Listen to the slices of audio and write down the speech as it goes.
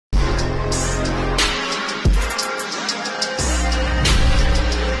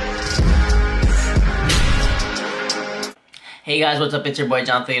Hey guys, what's up? It's your boy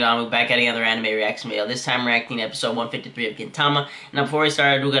John Theodon. We're back at another anime reaction video. This time reacting to episode 153 of Gintama. Now before we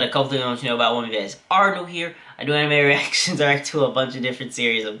start, I do got a couple things I want you to know about when you guys are new here. I do anime reactions. I react to a bunch of different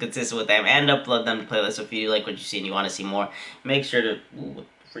series. I'm consistent with them and upload them to playlists. So if you like what you see and you want to see more, make sure to...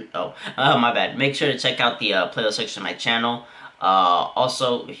 my bad. Make sure to check out the playlist section of my channel.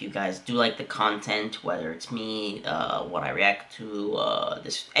 Also, if you guys do like the content, whether it's me, what I react to,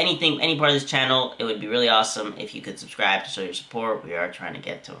 any part of this channel, it would be really awesome if you could subscribe to show your support. We are trying to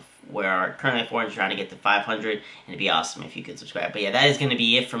get to, we're currently at 400, trying to get to 500, and it'd be awesome if you could subscribe. But yeah, that is going to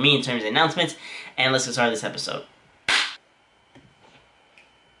be it for me in terms of announcements, and let's get started this episode.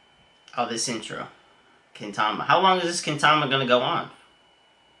 Oh, this intro. Gintama. How long is this Gintama going to go on?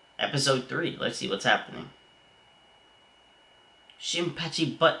 Episode 3. Let's see what's happening.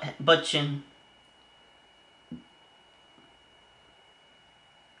 Shinpachi Butchin.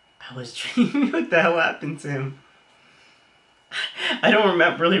 I was dreaming. What the hell happened to him? I don't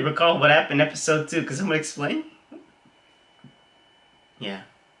really recall what happened in episode 2. Could someone explain? Yeah.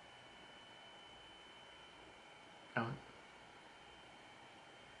 Oh.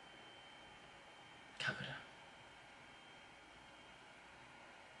 Kagura.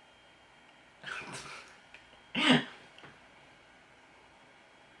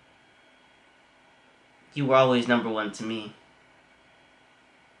 You were always number one to me.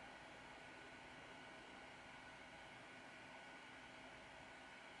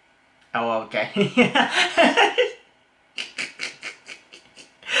 Oh, okay.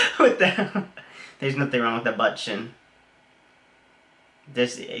 What the hell? There's nothing wrong with the butt chin.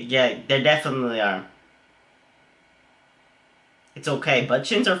 Yeah, there definitely are. It's okay. Butt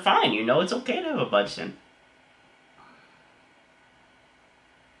chins are fine, you know? It's okay to have a butt chin.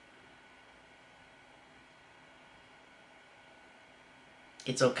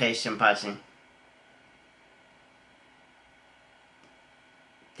 It's okay, Shinpachi.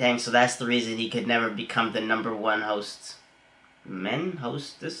 Dang, so that's the reason he could never become the number one host.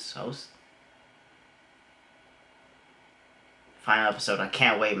 Host? Final episode, I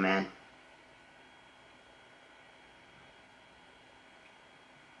can't wait, man.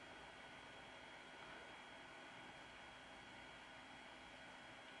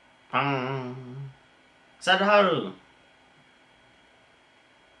 Sadaharu!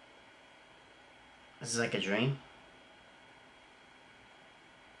 This is like a dream?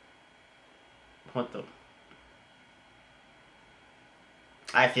 What the...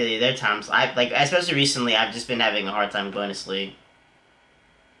 I feel you. There are times, especially recently, I've just been having a hard time going to sleep.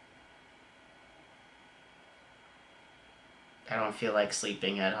 I don't feel like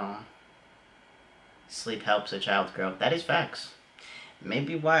sleeping at all. Sleep helps a child's growth. That is facts.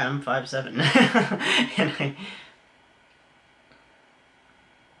 Maybe why I'm 5'7". And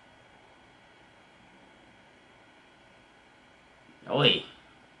Oi.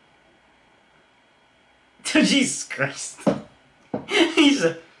 Jesus Christ. He's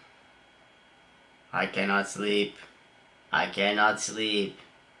a... I cannot sleep. I cannot sleep.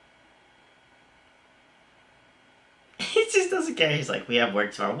 He just doesn't care. He's like, we have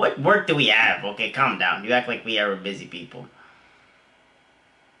work tomorrow. What work do we have? Okay, calm down. You act like we are busy people.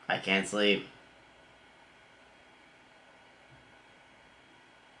 I can't sleep.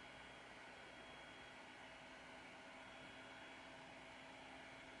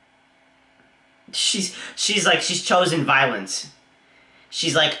 She's like, she's chosen violence.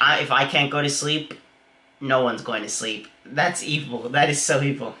 She's like, if I can't go to sleep, no one's going to sleep. That's evil. That is so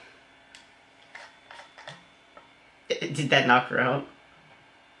evil. Did that knock her out?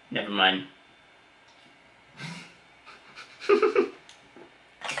 Never mind.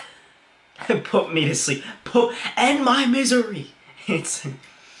 Put me to sleep. End my misery. It's...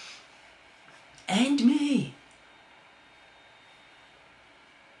 End me.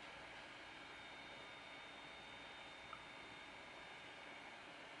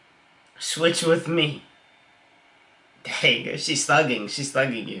 Switch with me. Dang, she's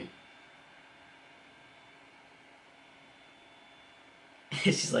thugging you.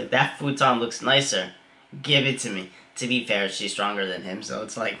 She's like, that futon looks nicer. Give it to me. To be fair, she's stronger than him, so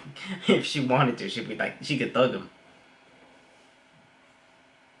it's like, if she wanted to, she'd be like, she could thug him.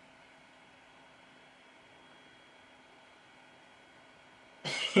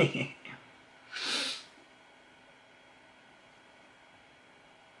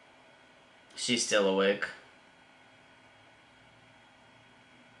 She's still awake.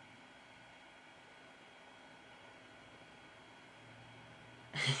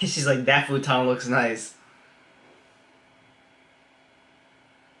 She's like, that futon looks nice.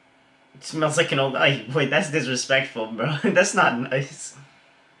 It smells like an old... wait, that's disrespectful, bro. That's not nice.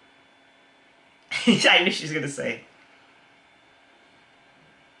 I knew she was gonna say.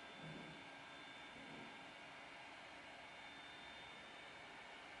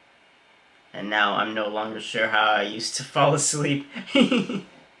 And now I'm no longer sure how I used to fall asleep.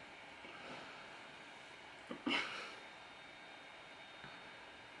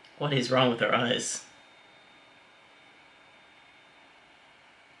 What is wrong with her eyes?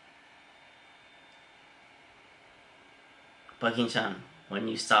 Bucking-chan, when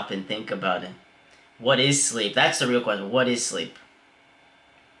you stop and think about it. What is sleep? That's the real question. What is sleep?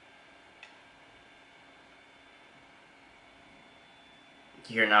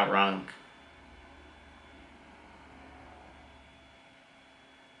 You're not wrong.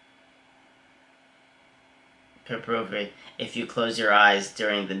 Pepperoni, if you close your eyes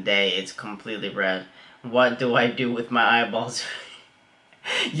during the day, it's completely red. What do I do with my eyeballs?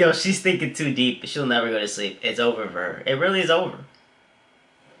 Yo, she's thinking too deep. She'll never go to sleep. It's over for her. It really is over.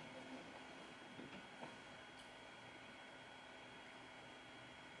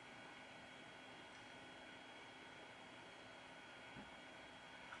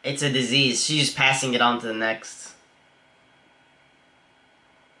 It's a disease. She's just passing it on to the next.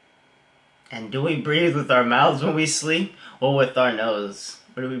 And do we breathe with our mouths when we sleep? Or with our nose?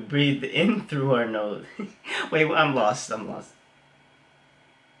 Or do we breathe in through our nose? Wait, I'm lost.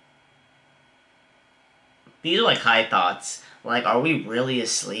 These are like high thoughts. Like, are we really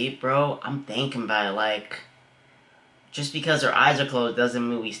asleep, bro? I'm thinking about it, like, just because our eyes are closed doesn't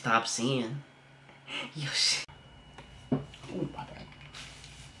mean we stop seeing. Yo, shit. Ooh, my bad.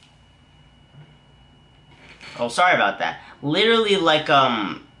 Oh, sorry about that. Literally, like,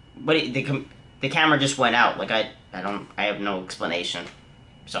 the camera just went out. Like, I have no explanation.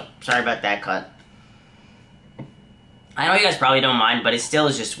 So, sorry about that cut. I know you guys probably don't mind, but it still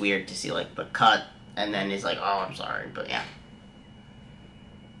is just weird to see, like, the cut, and then it's like, oh, I'm sorry, but yeah.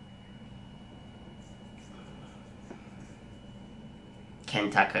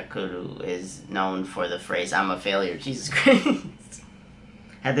 Ken Takakuru is known for the phrase, I'm a failure. Jesus Christ.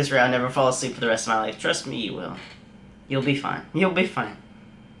 At this rate, I'll never fall asleep for the rest of my life. Trust me, you will. You'll be fine. You'll be fine.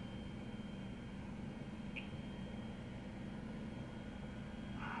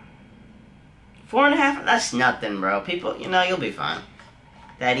 Four and a half? That's nothing, bro. People, you'll be fine.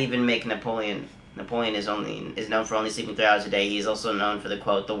 That even make Napoleon is known for only sleeping 3 hours a day. He's also known for the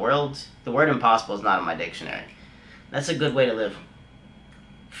quote, the word impossible is not in my dictionary. That's a good way to live.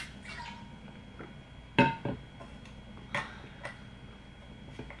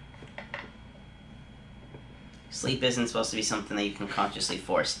 Sleep isn't supposed to be something that you can consciously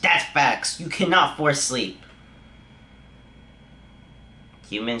force. That's facts! You cannot force sleep.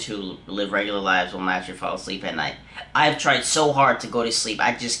 Humans who live regular lives will naturally fall asleep at night. I've tried so hard to go to sleep.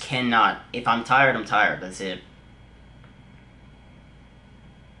 I just cannot. If I'm tired, I'm tired. That's it.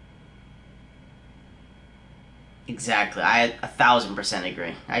 Exactly. I 1000%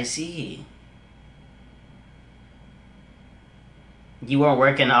 agree. I see. You weren't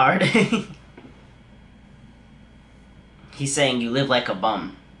working hard? He's saying you live like a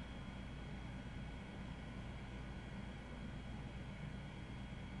bum.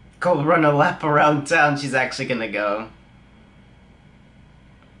 Go run a lap around town. She's actually gonna go.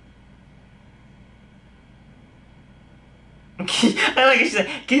 I like it. She's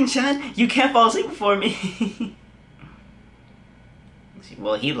like, Gin-chan, you can't fall asleep before me.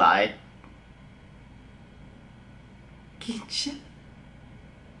 Well, he lied. Gin-chan.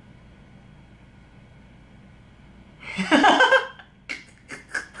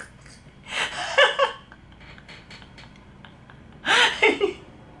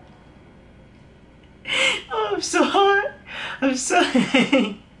 Oh, I'm so hard. I'm so...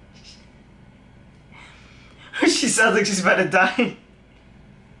 She sounds like she's about to die.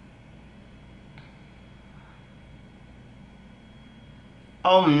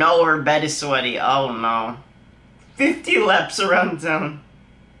 Oh no, her bed is sweaty. Oh no. 50 laps around town.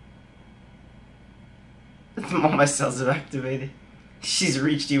 All my cells have activated. She's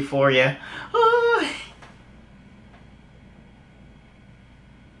reached euphoria. Oh.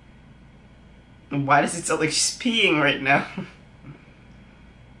 Why does it sound like she's peeing right now?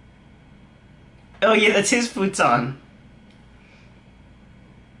 Oh yeah, that's his futon.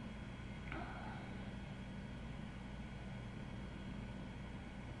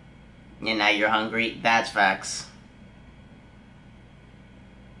 And now you're hungry? That's facts.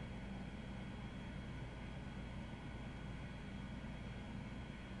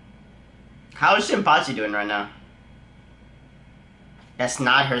 How is Shinpachi doing right now? That's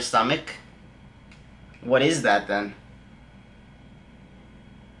not her stomach? What is that then?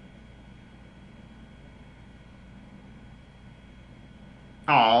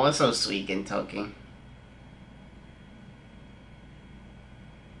 Oh, that's so sweet, Gintoki.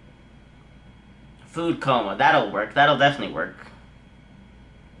 Food coma. That'll work. That'll definitely work.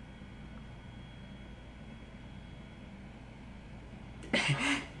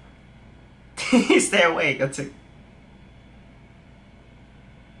 Stay awake. That's it.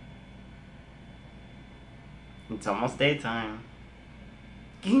 It's almost daytime.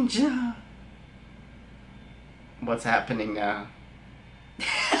 Ginja. What's happening now?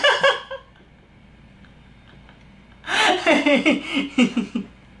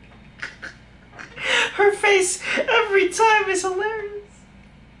 Her face every time is hilarious.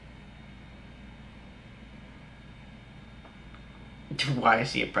 Why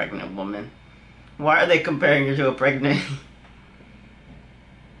is she a pregnant woman? Why are they comparing her to a pregnant?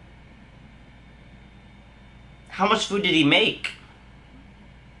 How much food did he make?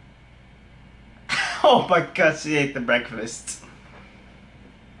 Oh my god, she ate the breakfast.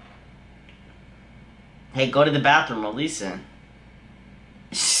 Hey, go to the bathroom, Elisa.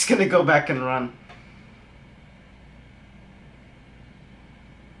 She's gonna go back and run.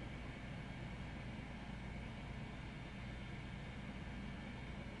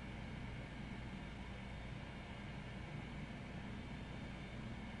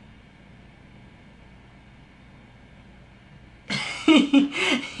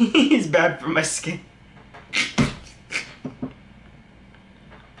 He's bad for my skin.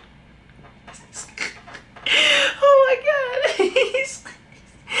 Oh my god.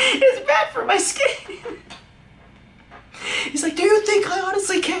 It's bad for my skin. He's like, do you think I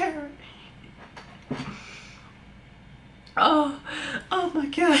honestly care? Oh my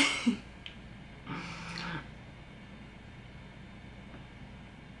god.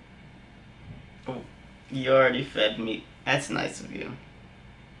 Oh, you already fed me. That's nice of you.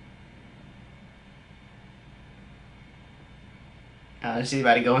 She's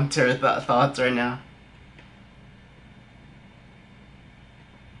about to go into her thoughts right now.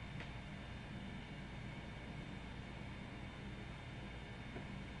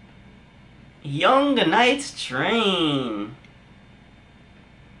 Young Night Train.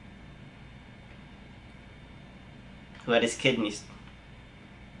 Who had his kidneys.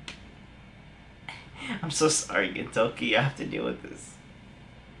 I'm so sorry, Gintoki. You have to deal with this.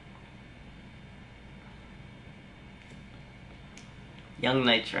 Young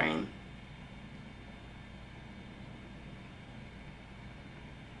Night Train.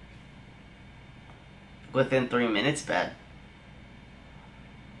 Within 3 minutes, bad.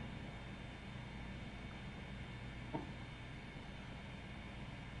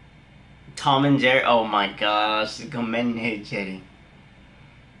 Tom and Jerry. Oh my gosh. Gomenne Jerry.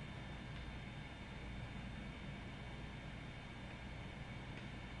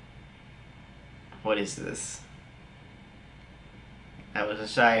 What is this? I was a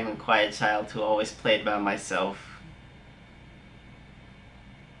shy and quiet child who always played by myself.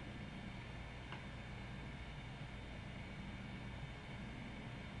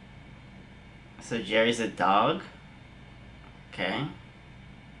 So Jerry's a dog? Okay.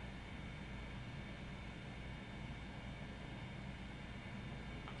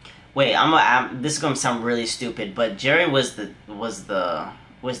 Wait, this is gonna sound really stupid, but Jerry was the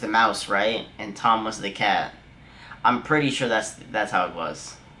mouse, right? And Tom was the cat. I'm pretty sure that's how it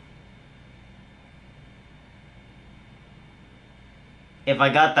was. If I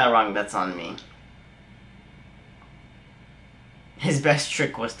got that wrong, that's on me. His best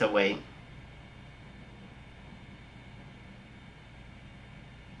trick was to wait.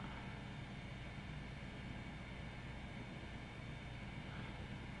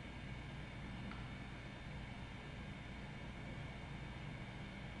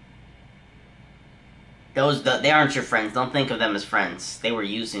 They aren't your friends. Don't think of them as friends. They were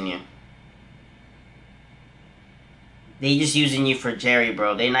using you. They just using you for Jerry,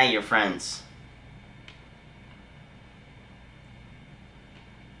 bro. They not your friends.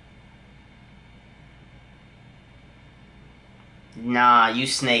 Nah, you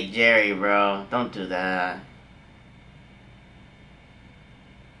snake Jerry, bro. Don't do that.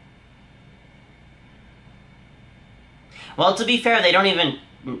 Well, to be fair, they don't even...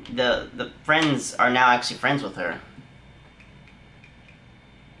 The friends are now actually friends with her.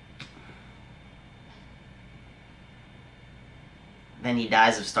 Then he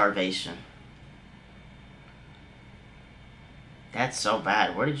dies of starvation. That's so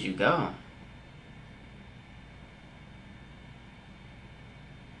bad. Where did you go?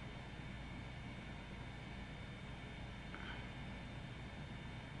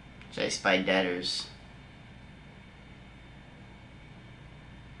 Chased by debtors.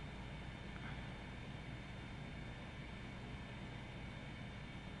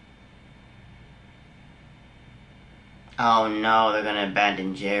 Oh no, they're gonna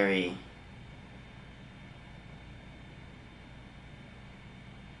abandon Jerry.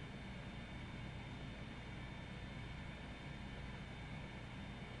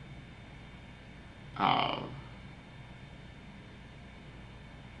 Oh.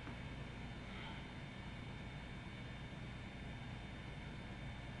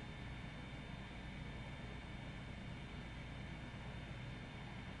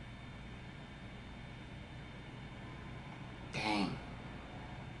 Dang.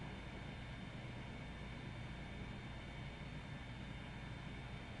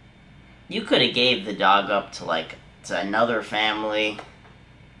 You could have gave the dog up to, like, to another family.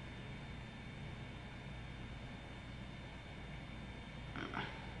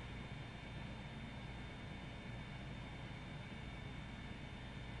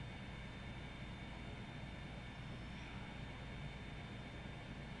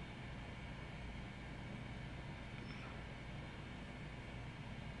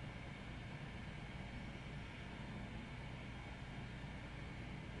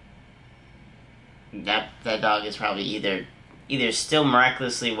 That dog is probably either still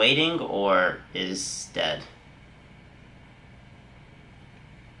miraculously waiting or is dead.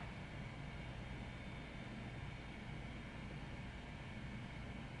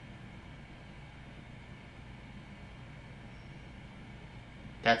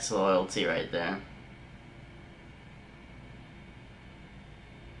 That's loyalty right there.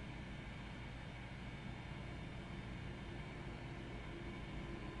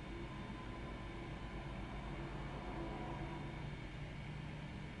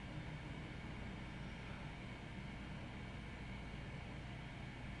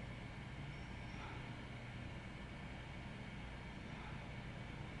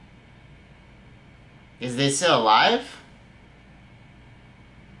 Is they still alive?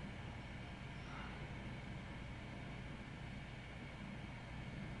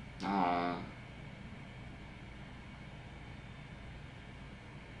 Oh.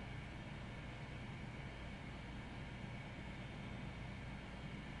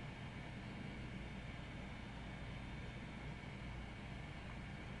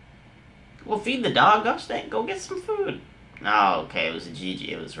 Well, feed the dog. Go get some food. Oh, okay. It was a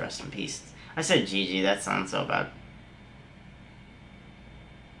Gigi. It was rest in peace. I said Gigi. That sounds so bad.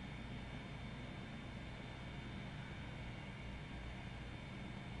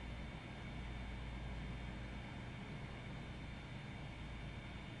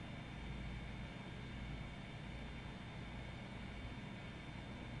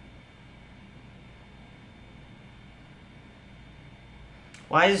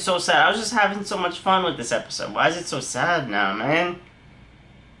 Why is it so sad? I was just having so much fun with this episode. Why is it so sad now, man?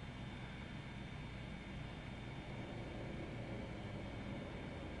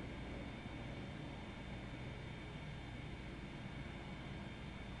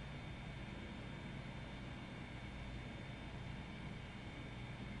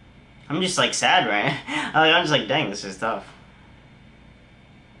 I'm just like sad, right? I'm just like, dang, this is tough.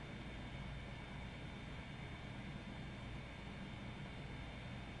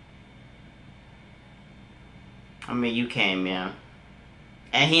 I mean, you came, yeah,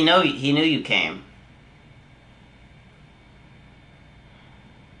 and he knew you came.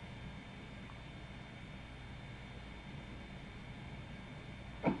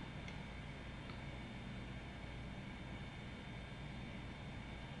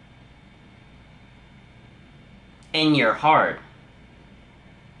 In your heart.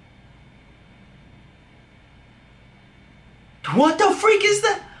 What the freak is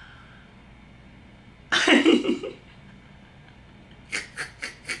that?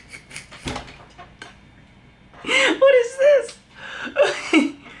 What is this?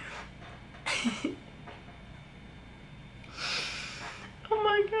 Oh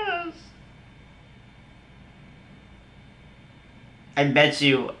my gosh. I bet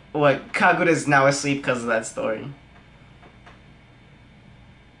you what Kagura's now asleep because of that story.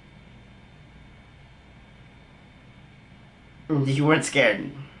 You weren't scared.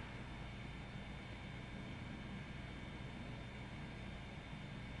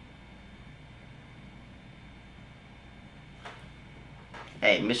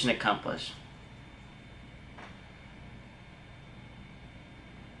 Hey, mission accomplished.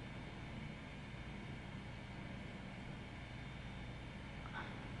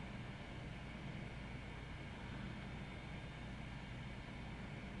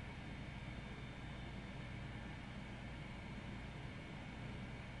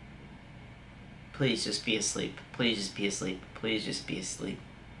 Please just be asleep. Please just be asleep. Please just be asleep.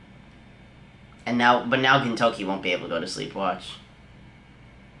 And now, but now Gintoki won't be able to go to sleep. Watch.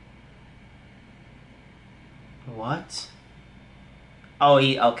 What? Oh,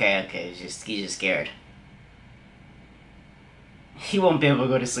 okay. He's just scared. He won't be able to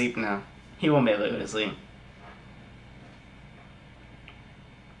go to sleep now. He won't be able to go to sleep.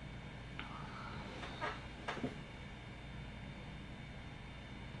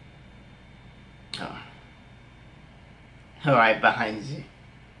 Right behind you.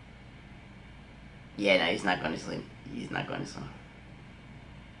 Yeah, no, he's not going to sleep. He's not going to sleep.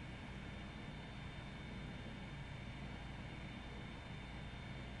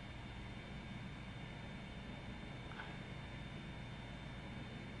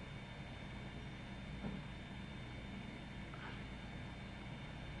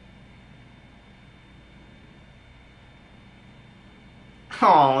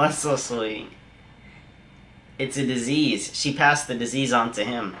 Oh, that's so sweet. It's a disease. She passed the disease on to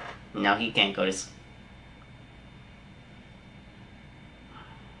him. Now he can't go to sleep.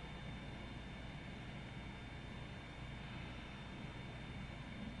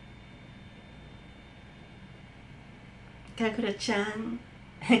 Kagura-chan?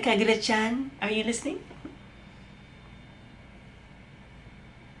 Kagura-chan? Are you listening?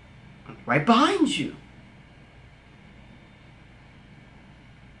 Right behind you.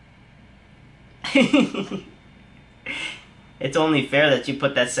 It's only fair that you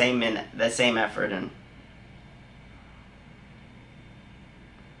put that same effort in.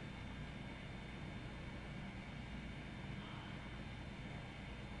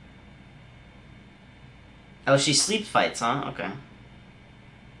 Oh, she sleep fights, huh? Okay.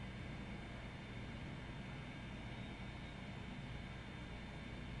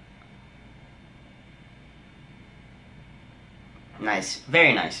 Nice.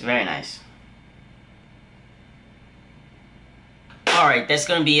 Very nice. Very nice. Alright, that's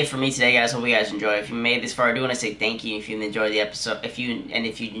gonna be it for me today, guys. Hope you guys enjoy. If you made this far, I do want to say thank you. If you enjoyed the episode, if you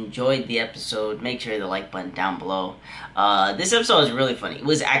enjoyed the episode, make sure to hit the like button down below. This episode was really funny.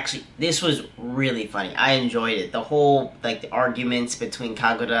 This was really funny. I enjoyed it. The whole the arguments between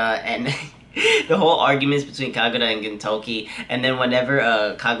Kagura and the whole arguments between Kagura and Gintoki, and then whenever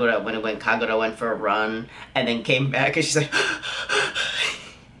Kagura when Kagura went for a run and then came back and she's like.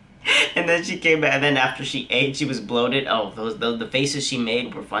 And then she came back, and then after she ate, she was bloated. Oh, the faces she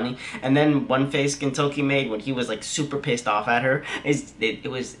made were funny. And then one face Gintoki made when he was like super pissed off at her. It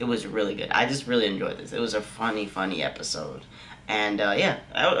was really good. I just really enjoyed this. It was a funny episode. And yeah,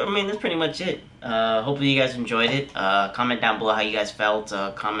 I mean that's pretty much it. Hopefully you guys enjoyed it. Comment down below how you guys felt.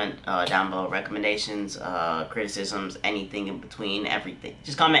 Comment down below recommendations, criticisms, anything in between, everything.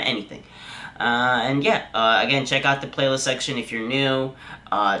 Just comment anything. And yeah, again, check out the playlist section if you're new.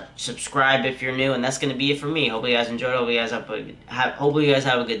 Subscribe if you're new, and that's gonna be it for me. Hopefully you guys enjoyed. Hopefully you guys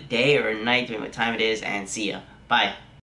have a good day or a night, depending what time it is, and see ya. Bye.